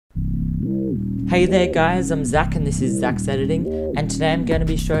Hey there guys, I'm Zach and this is Zach's Editing, and today I'm going to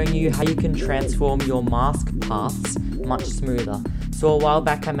be showing you how you can transform your mask paths much smoother. So a while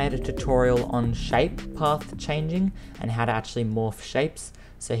back I made a tutorial on shape path changing and how to actually morph shapes.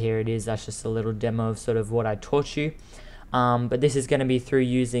 So here it is, that's just a little demo of sort of what I taught you. But this is going to be through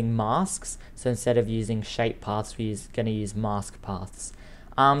using masks, so instead of using shape paths we're going to use mask paths.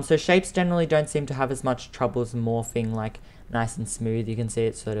 So shapes generally don't seem to have as much trouble as morphing, like nice and smooth. You can see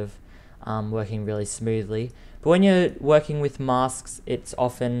it's sort of working really smoothly. But when you're working with masks, it's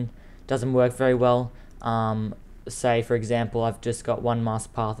often doesn't work very well. Say for example, I've just got one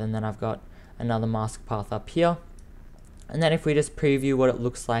mask path and then I've got another mask path up here. And then if we just preview what it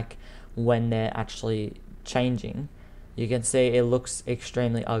looks like when they're actually changing, you can see it looks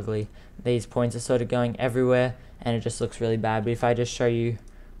extremely ugly. These points are sort of going everywhere and it just looks really bad. But if I just show you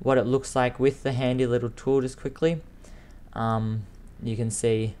what it looks like with the handy little tool just quickly, you can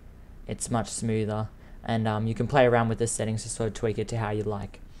see it's much smoother, and you can play around with the settings to sort of tweak it to how you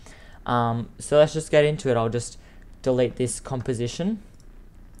like. So let's just get into it. I'll just delete this composition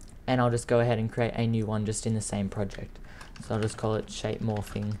and I'll just go ahead and create a new one just in the same project. So I'll just call it shape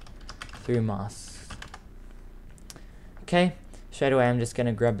morphing through masks. Okay, straight away I'm just going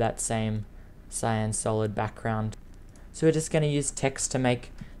to grab that same cyan solid background. So we're just going to use text to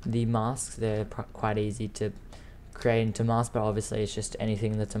make the masks. They're quite easy to create into mask, but obviously it's just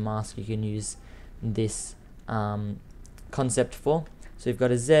anything that's a mask you can use this concept for. So we've got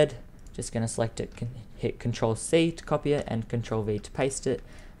a Z, just going to select it, hit Control C to copy it and Control V to paste it,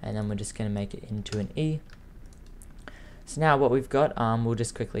 and then we're just going to make it into an E. So now what we've got, we'll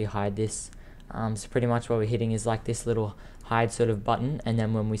just quickly hide this. So pretty much what we're hitting is like this little hide sort of button, and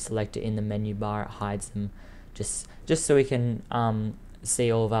then when we select it in the menu bar it hides them, just so we can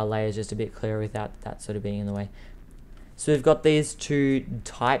see all of our layers just a bit clearer without that sort of being in the way. So we've got these two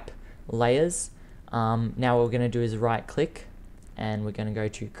type layers. Now what we're going to do is right click and we're going to go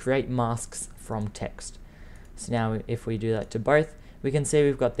to create masks from text. So now if we do that to both, we can see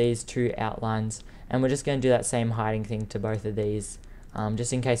we've got these two outlines, and we're just going to do that same hiding thing to both of these.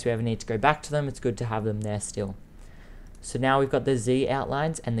 Just in case we ever need to go back to them, it's good to have them there still. So now we've got the Z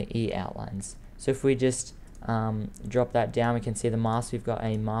outlines and the E outlines. So if we just drop that down, we can see the mask. We've got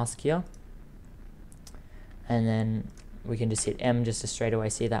a mask here, and then we can just hit M just to straight away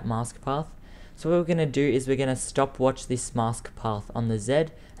see that mask path. So what we're going to do is we're going to stopwatch this mask path on the Z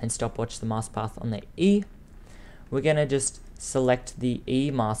and stopwatch the mask path on the E. We're going to just select the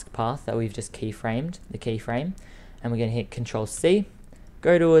E mask path that we've just keyframed, the keyframe, and we're going to hit Control C.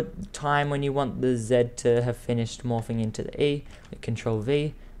 Go to a time when you want the Z to have finished morphing into the E, with Control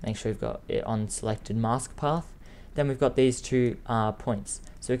V, make sure we've got it on selected mask path. Then we've got these two points.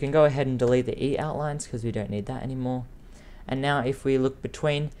 So we can go ahead and delete the E outlines because we don't need that anymore. And now if we look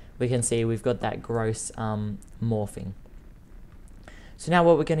between, we can see we've got that gross morphing. So now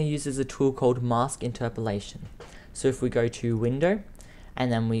what we're going to use is a tool called mask interpolation. So if we go to window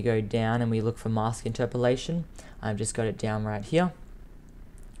and then we go down and we look for mask interpolation, I've just got it down right here.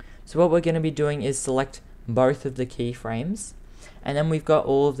 So what we're going to be doing is select both of the keyframes, and then we've got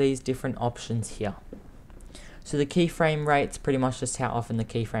all of these different options here. So the keyframe rate's pretty much just how often the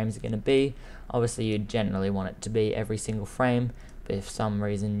keyframes are going to be. Obviously you generally want it to be every single frame, but if for some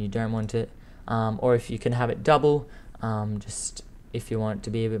reason you don't want it, or if you can have it double, just if you want it to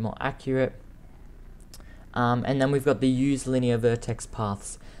be a bit more accurate. And then we've got the use linear vertex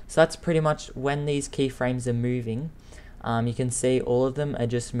paths. So that's pretty much when these keyframes are moving, you can see all of them are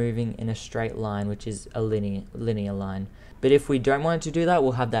just moving in a straight line, which is a linear line. But if we don't want it to do that,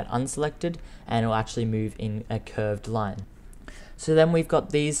 we'll have that unselected and it'll actually move in a curved line. So then we've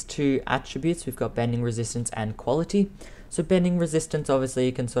got these two attributes. We've got bending resistance and quality. So bending resistance, obviously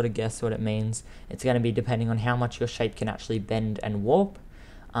you can sort of guess what it means. It's going to be depending on how much your shape can actually bend and warp.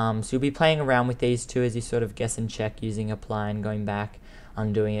 So you'll be playing around with these two as you sort of guess and check, using apply and going back,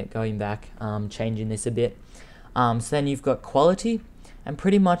 undoing it, going back, changing this a bit. So then you've got quality, and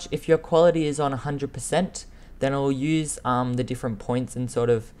pretty much if your quality is on 100%, then it'll use the different points and sort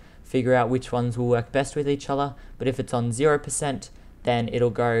of figure out which ones will work best with each other. But if it's on 0%, then it'll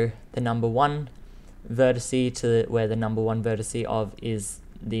go the number one vertex to where the number one vertex of is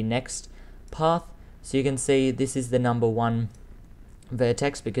the next path. So you can see this is the number one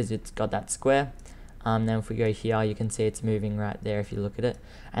vertex because it's got that square. Then if we go here, you can see it's moving right there if you look at it.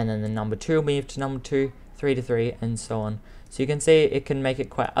 And then the number two will move to number 2, 3 to 3, and so on. So you can see it can make it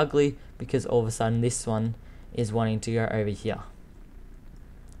quite ugly because all of a sudden this one is wanting to go over here.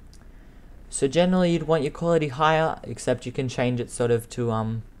 So generally you'd want your quality higher, except you can change it sort of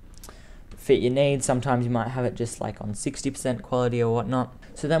to fit your needs. Sometimes you might have it just like on 60% quality or whatnot.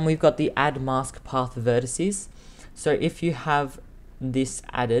 So then we've got the AdMask path vertices. So if you have this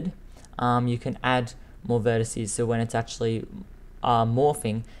added, you can add more vertices. So when it's actually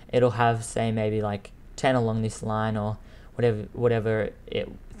morphing, it'll have, say, maybe like 10 along this line, or whatever it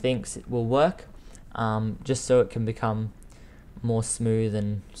thinks it will work, just so it can become more smooth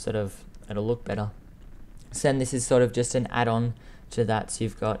and sort of it'll look better. So then this is sort of just an add-on to that. So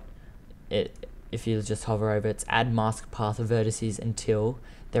you've got it, if you just hover over, it's AdMask path vertices until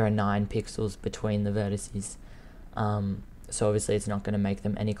there are 9 pixels between the vertices. So obviously it's not going to make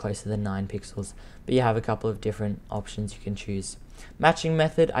them any closer than 9 pixels, but you have a couple of different options you can choose. Matching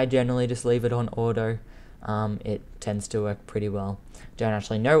method, I generally just leave it on auto. It tends to work pretty well. Don't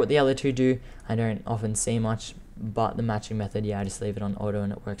actually know what the other two do. I don't often see much, but the matching method, yeah, I just leave it on auto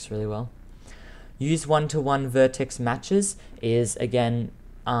and it works really well. Use one-to-one vertex matches is, again,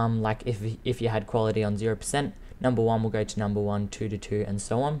 like if you had quality on 0%, number 1 will go to number 1, 2 to 2, and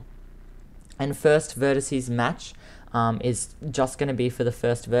so on. And first vertices match is just going to be for the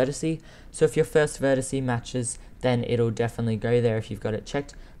first vertice. So if your first vertice matches, then it'll definitely go there if you've got it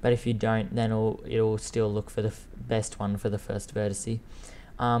checked. But if you don't, then it'll still look for the best one for the first vertice.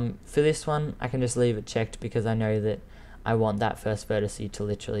 For this one, I can just leave it checked because I know that I want that first vertice to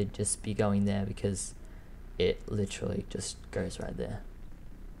literally just be going there, because it literally just goes right there.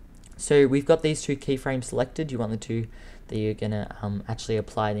 So we've got these 2 keyframes selected. You want the 2 that you're going to actually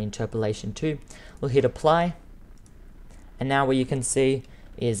apply the interpolation to. We'll hit apply. And now what you can see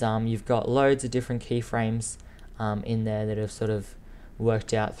is you've got loads of different keyframes in there that have sort of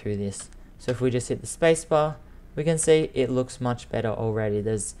worked out through this. So if we just hit the spacebar, we can see it looks much better already.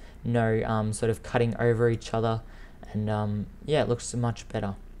 There's no sort of cutting over each other, and yeah, it looks much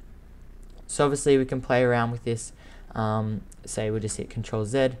better. So obviously we can play around with this. Say we just hit Control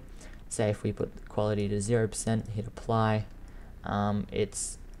Z. Say if we put the quality to 0%, hit apply,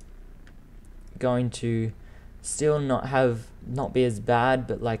 it's going to still not be as bad,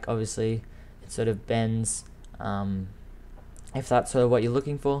 but like obviously it sort of bends, if that's sort of what you're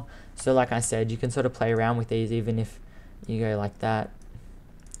looking for. So like I said, you can sort of play around with these, even if you go like that,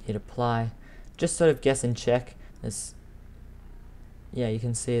 hit apply, just sort of guess and check. Yeah, you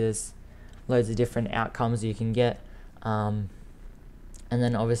can see there's loads of different outcomes you can get, and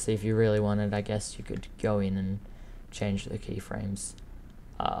then obviously if you really wanted, I guess you could go in and change the keyframes,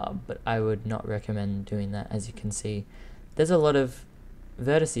 but I would not recommend doing that. As you can see, there's a lot of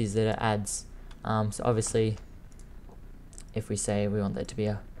vertices that are adds, so obviously if we say we want that to be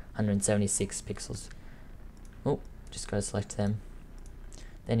 176 pixels, oh, just gotta select them,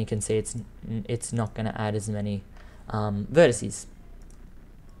 then you can see it's not going to add as many vertices.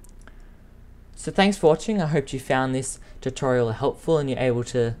 So thanks for watching. I hope you found this tutorial helpful and you're able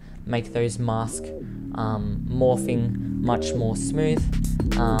to make those mask morphing much more smooth,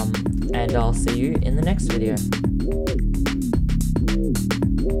 and I'll see you in the next video.